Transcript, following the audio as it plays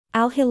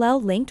Al Hilal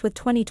linked with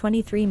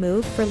 2023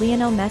 move for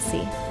Lionel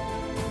Messi.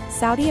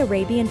 Saudi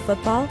Arabian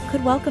football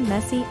could welcome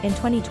Messi in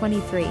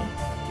 2023.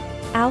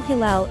 Al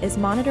Hilal is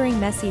monitoring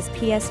Messi's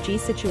PSG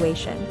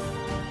situation.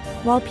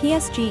 While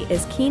PSG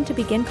is keen to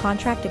begin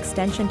contract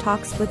extension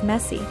talks with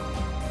Messi,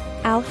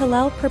 Al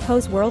Hilal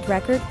proposed world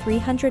record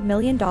 $300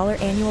 million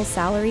annual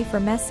salary for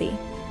Messi.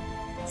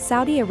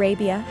 Saudi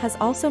Arabia has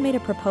also made a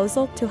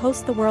proposal to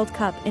host the World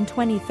Cup in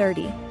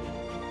 2030.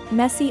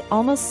 Messi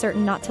almost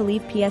certain not to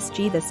leave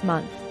PSG this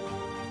month.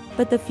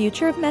 But the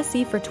future of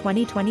Messi for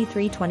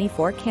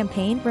 2023-24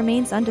 campaign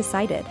remains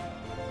undecided.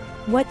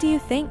 What do you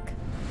think?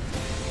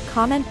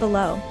 Comment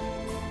below.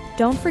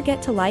 Don't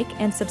forget to like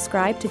and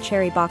subscribe to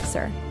Cherry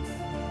Boxer.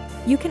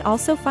 You can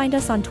also find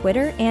us on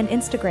Twitter and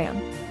Instagram.